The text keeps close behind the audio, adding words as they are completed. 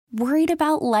Worried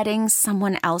about letting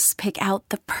someone else pick out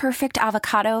the perfect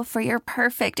avocado for your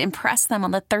perfect impress them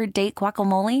on the third date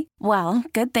guacamole? Well,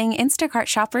 good thing Instacart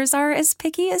shoppers are as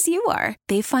picky as you are.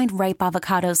 They find ripe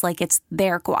avocados like it's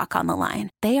their guac on the line.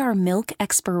 They are milk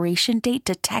expiration date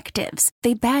detectives.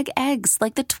 They bag eggs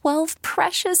like the 12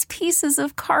 precious pieces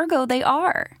of cargo they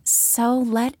are. So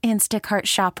let Instacart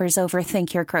shoppers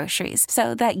overthink your groceries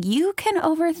so that you can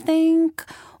overthink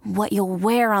what you'll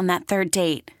wear on that third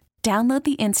date. Download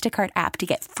the Instacart app to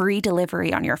get free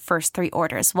delivery on your first 3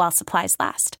 orders while supplies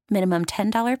last. Minimum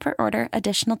 $10 per order.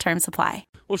 Additional terms apply.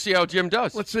 We'll see how Jim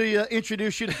does. Let's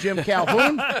introduce you to Jim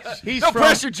Calhoun. He's no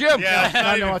pressure, Jim. Yeah,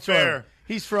 I know it's fair.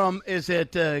 He's from, is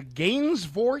it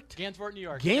Gainsport? Gainsport, New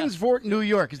York. Gainsport, New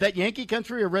York. Is that Yankee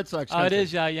country or Red Sox country? It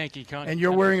is Yankee country. And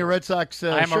you're wearing a Red Sox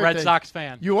I am shirt. a Red Sox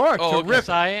fan. You are? Oh, terrific. Yes,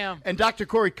 I am. And Dr.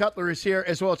 Corey Cutler is here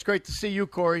as well. It's great to see you,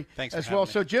 Corey. Thanks as for well. having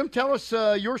me. So, Jim, tell us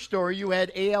your story. You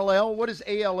had ALL. What is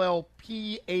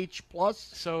ALL-PH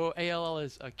plus? So ALL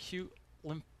is acute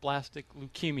lymphoblastic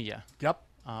leukemia, Yep.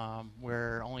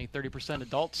 where only 30%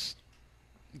 adults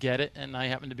get it, and I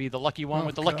happen to be the lucky one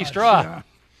with the gosh, lucky straw. yeah.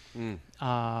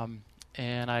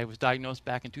 And I was diagnosed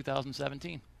back in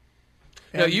 2017.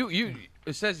 Now,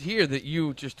 it says here that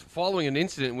you just following an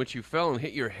incident in which you fell and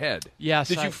hit your head. Yes.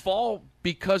 Did you fall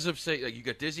because of, say, like you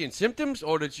got dizzy and symptoms,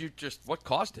 or did you just, what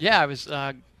caused it? Yeah, I was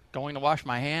going to wash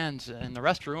my hands in the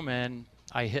restroom, and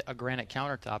I hit a granite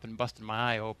countertop and busted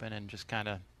my eye open and just kind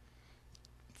of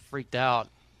freaked out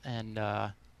and,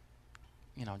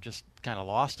 just kind of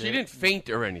lost it. So you didn't faint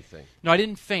or anything? No, I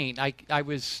didn't faint. I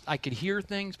could hear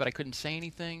things, but I couldn't say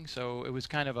anything. So it was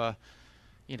kind of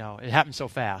it happened so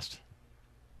fast.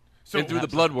 So and through the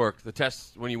blood work, the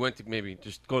tests, when you went to maybe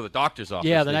just go to the doctor's office.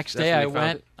 Yeah, the next day I when they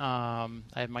found went.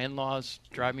 I had my in-laws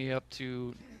drive me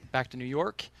back to New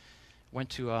York. Went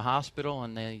to a hospital,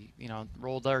 and they,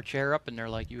 rolled our chair up, and they're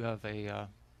like, "You have a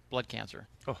blood cancer."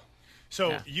 Oh.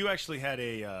 So you actually had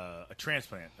a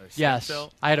transplant. Yes,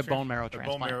 I had a bone marrow transplant.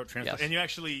 A bone marrow transplant, yes. and you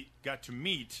actually got to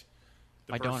meet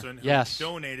the my person donor. who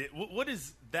donated. What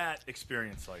is that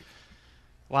experience like?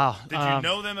 Wow. Did you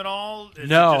know them at all?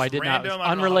 No, I did not.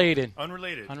 Unrelated.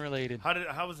 Unrelated.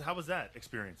 How was that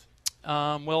experience?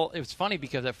 Well, it was funny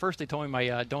because at first they told me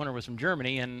my donor was from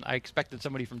Germany, and I expected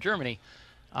somebody from Germany.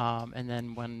 And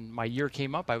then when my year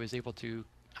came up, I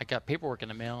got paperwork in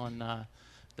the mail, and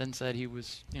then said he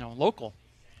was, local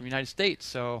from the United States.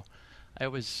 So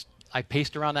I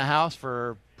paced around the house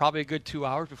for probably a good 2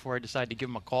 hours before I decided to give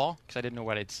him a call because I didn't know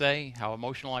what I'd say, how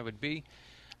emotional I would be.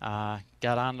 Got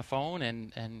on the phone,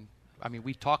 and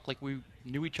we talked like we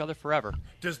knew each other forever.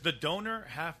 Does the donor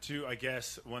have to, I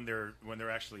guess, when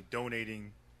they're actually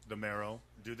donating the marrow,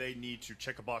 do they need to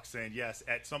check a box saying, yes,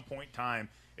 at some point in time,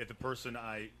 if the person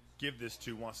I give this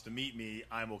to wants to meet me,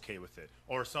 I'm okay with it?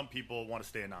 Or some people want to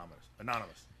stay anonymous?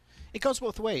 It goes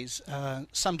both ways.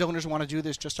 Some donors want to do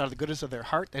this just out of the goodness of their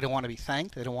heart. They don't want to be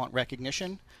thanked. They don't want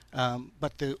recognition.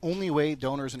 But the only way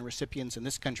donors and recipients in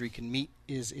this country can meet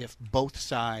is if both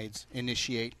sides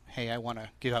initiate, hey, I want to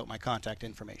give out my contact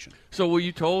information. So were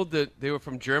you told that they were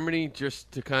from Germany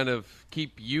just to kind of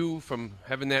keep you from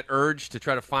having that urge to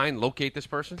try to locate this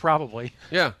person? Probably.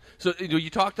 Yeah. So you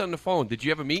talked on the phone. Did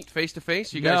you ever meet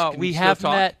face-to-face? No, we have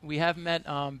met. We have met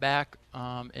back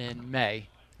in May.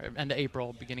 End of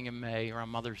April, beginning of May, around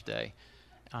Mother's Day.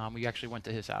 We actually went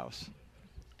to his house,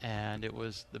 and it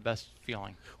was the best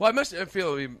feeling. Well, I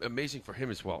feel amazing for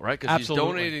him as well, right? Because he's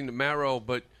donating the marrow,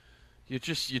 but you're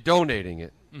donating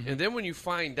it. Mm-hmm. And then when you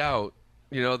find out,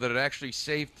 that it actually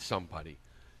saved somebody,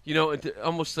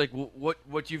 almost like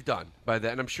what you've done by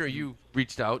that. And I'm sure you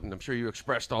reached out, and I'm sure you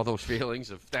expressed all those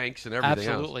feelings of thanks and everything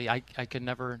Absolutely. else. I could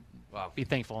never be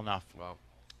thankful enough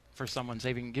for someone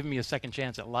giving me a second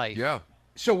chance at life. Yeah.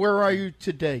 So where are you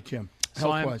today, Jim?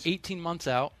 So I'm health-wise? 18 months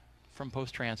out from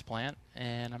post-transplant,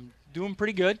 and I'm doing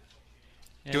pretty good.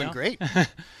 Doing great. Doing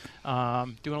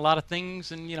a lot of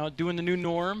things and, doing the new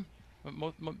norm,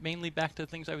 but mainly back to the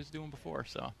things I was doing before.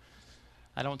 So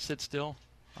I don't sit still.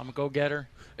 I'm a go-getter.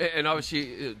 And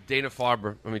obviously,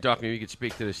 Dana-Farber, Doc, maybe you could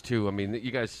speak to this too.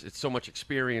 You guys, it's so much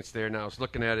experience there now. I was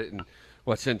looking at it, and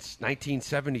since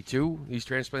 1972, these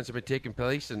transplants have been taking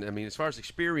place. And, as far as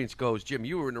experience goes, Jim,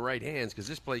 you were in the right hands because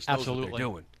this place knows what they're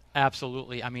doing.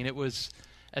 Absolutely. It was,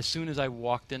 as soon as I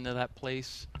walked into that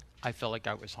place, I felt like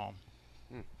I was home.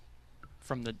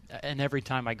 And every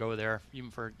time I go there, even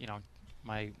for,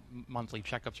 my monthly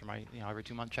checkups or my, every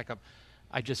 2 month checkup,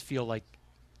 I just feel like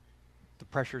the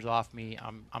pressure's off me.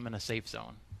 I'm in a safe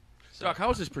zone. So. Doc, how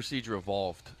has this procedure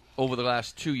evolved over the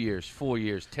last 2 years, 4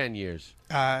 years, 10 years?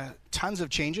 Tons of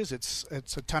changes. It's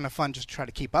a ton of fun just to try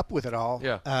to keep up with it all.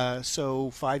 Yeah.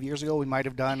 So 5 years ago, we might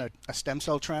have done a stem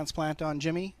cell transplant on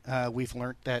Jimmy. We've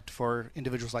learned that for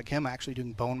individuals like him, actually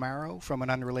doing bone marrow from an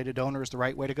unrelated donor is the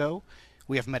right way to go.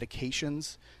 We have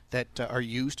medications that are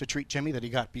used to treat Jimmy that he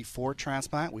got before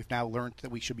transplant. We've now learned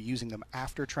that we should be using them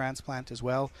after transplant as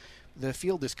well. The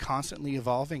field is constantly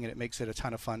evolving, and it makes it a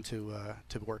ton of fun to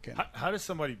work in. How does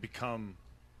somebody become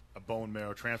a bone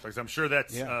marrow transplant? 'Cause I'm sure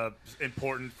that's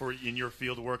important for in your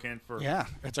field of work and for. Yeah,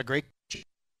 it's a great.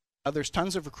 There's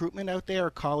tons of recruitment out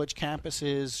there, college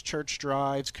campuses, church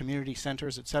drives, community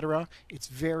centers, etc. It's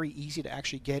very easy to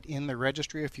actually get in the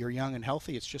registry if you're young and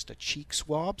healthy. It's just a cheek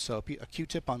swab, so a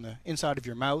Q-tip on the inside of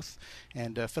your mouth,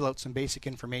 and fill out some basic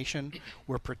information.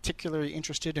 We're particularly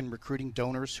interested in recruiting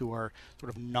donors who are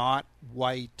sort of not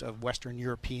white, of Western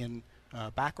European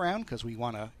background, because we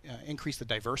want to increase the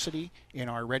diversity in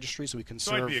our registry so we can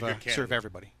serve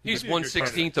everybody. He's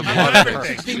 1/16 of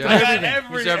everything.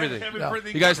 He's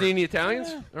everything. You guys need any Italians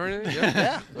or anything?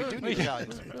 Yeah, we do need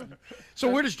Italians. So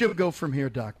where does Jim go from here,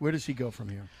 Doc? Where does he go from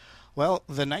here? Well,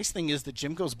 the nice thing is that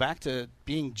Jim goes back to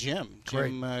being Jim.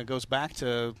 Jim goes back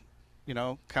to,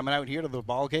 coming out here to the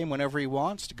ball game whenever he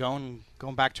wants, to going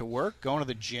back to work, going to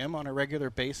the gym on a regular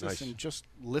basis, and just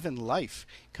living life.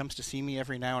 Comes to see me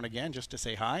every now and again just to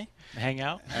say hi, hang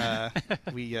out.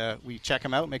 We check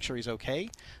him out, make sure he's okay.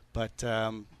 But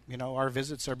our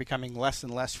visits are becoming less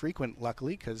and less frequent,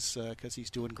 luckily, because he's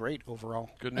doing great overall.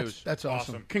 Good news. That's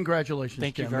awesome. Congratulations.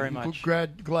 Thank you very much.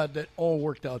 Glad that all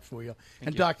worked out for you.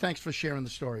 And Doc, thanks for sharing the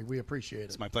story. We appreciate it.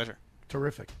 It's my pleasure.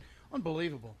 Terrific.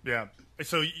 Unbelievable. Yeah.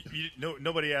 So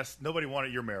nobody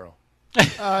wanted your marrow.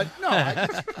 No.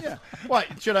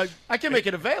 What should I? I can make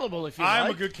it available if you like.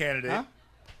 I'm a good candidate. Huh?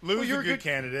 Lou's a good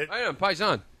candidate. I am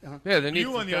Paisan. Yeah, they need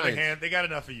you on the other hand, they got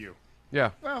enough of you.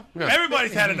 Yeah. Well,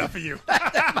 everybody's had enough of you.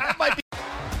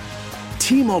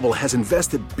 T-Mobile has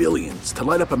invested billions to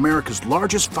light up America's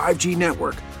largest 5G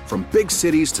network, from big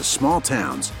cities to small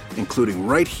towns, including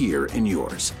right here in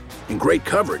yours. And great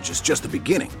coverage is just the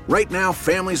beginning. Right now,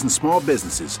 families and small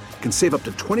businesses can save up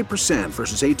to 20%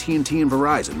 versus AT&T and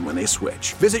Verizon when they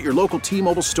switch. Visit your local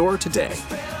T-Mobile store today.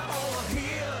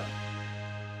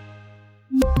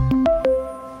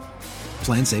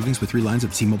 Plan savings with 3 lines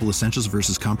of T-Mobile Essentials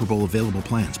versus comparable available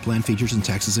plans. Plan features and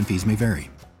taxes and fees may vary.